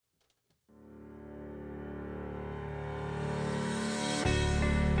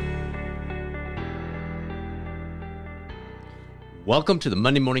Welcome to the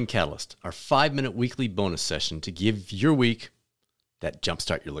Monday Morning Catalyst, our 5-minute weekly bonus session to give your week that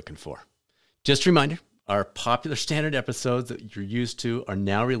jumpstart you're looking for. Just a reminder, our popular standard episodes that you're used to are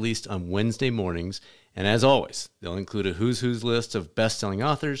now released on Wednesday mornings, and as always, they'll include a who's list of best-selling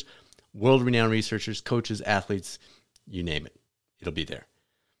authors, world-renowned researchers, coaches, athletes, you name it. It'll be there.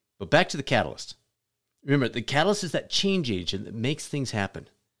 But back to the catalyst. Remember, the catalyst is that change agent that makes things happen.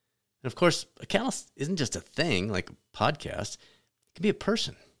 And of course, a catalyst isn't just a thing like a podcast. It can be a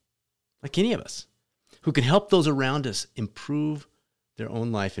person, like any of us, who can help those around us improve their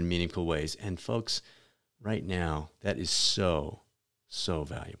own life in meaningful ways. And folks, right now, that is so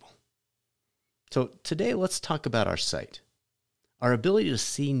valuable. So today, let's talk about our sight, our ability to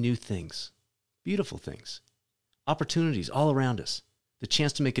see new things, beautiful things, opportunities all around us, the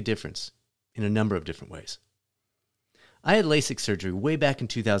chance to make a difference in a number of different ways. I had LASIK surgery way back in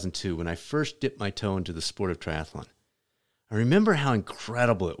 2002 when I first dipped my toe into the sport of triathlon. I remember how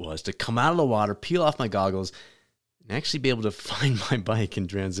incredible it was to come out of the water, peel off my goggles, and actually be able to find my bike in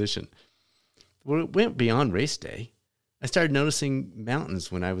transition. Well, it went beyond race day. I started noticing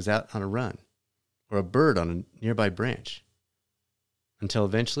mountains when I was out on a run, or a bird on a nearby branch, until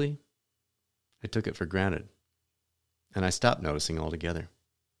eventually I took it for granted, and I stopped noticing altogether.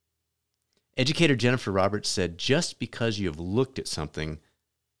 Educator Jennifer Roberts said, just because you have looked at something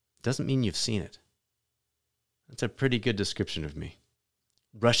doesn't mean you've seen it. That's a pretty good description of me.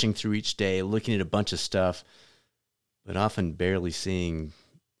 Rushing through each day, looking at a bunch of stuff, but often barely seeing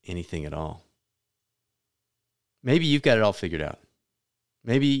anything at all. Maybe you've got it all figured out.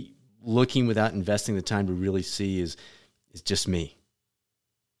 Maybe looking without investing the time to really see is just me.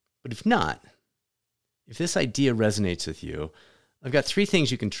 But if not, if this idea resonates with you, I've got 3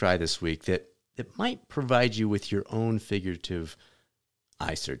 things you can try this week that might provide you with your own figurative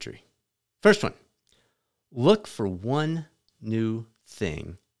eye surgery. First one, look for one new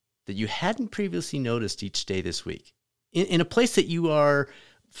thing that you hadn't previously noticed each day this week. In a place that you are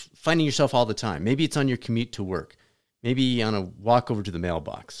finding yourself all the time. Maybe it's on your commute to work. Maybe on a walk over to the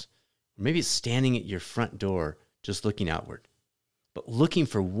mailbox. Or maybe it's standing at your front door just looking outward. But looking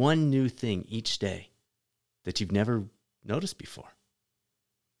for one new thing each day that you've never noticed before.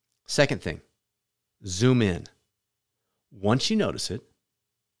 Second thing, zoom in. Once you notice it,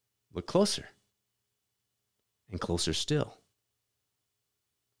 look closer. And closer still.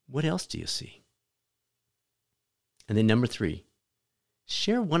 What else do you see? And then number 3,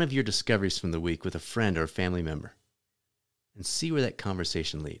 share one of your discoveries from the week with a friend or a family member and see where that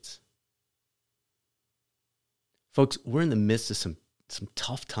conversation leads. Folks, we're in the midst of some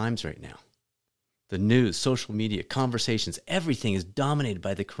tough times right now. The news, social media, conversations, everything is dominated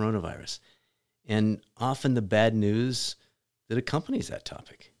by the coronavirus, and often the bad news that accompanies that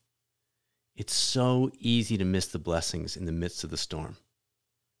topic. It's so easy to miss the blessings in the midst of the storm.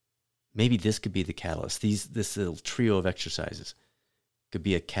 Maybe this could be the catalyst. This little trio of exercises could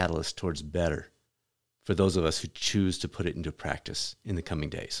be a catalyst towards better for those of us who choose to put it into practice in the coming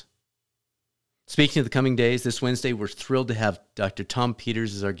days. Speaking of the coming days, this Wednesday, we're thrilled to have Dr. Tom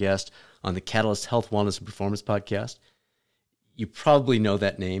Peters as our guest on the Catalyst Health, Wellness, and Performance podcast. You probably know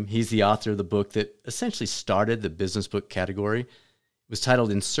that name. He's the author of the book that essentially started the business book category. It was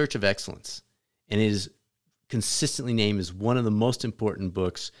titled In Search of Excellence, and it is consistently named as one of the most important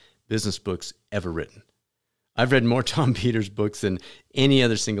business books ever written. I've read more Tom Peters books than any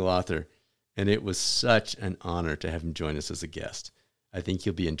other single author, and it was such an honor to have him join us as a guest. I think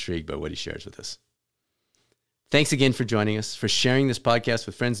you'll be intrigued by what he shares with us. Thanks again for joining us, for sharing this podcast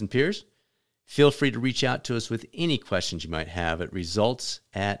with friends and peers. Feel free to reach out to us with any questions you might have at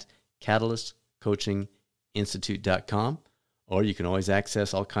results@catalystcoachinginstitute.com, or you can always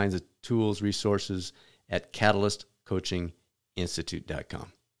access all kinds of tools, resources at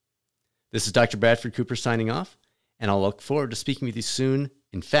catalystcoachinginstitute.com. This is Dr. Bradford Cooper signing off, and I'll look forward to speaking with you soon,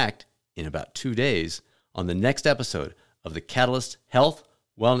 in fact, in about 2 days, on the next episode of the Catalyst Health,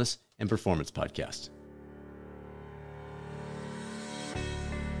 Wellness, and Performance podcast.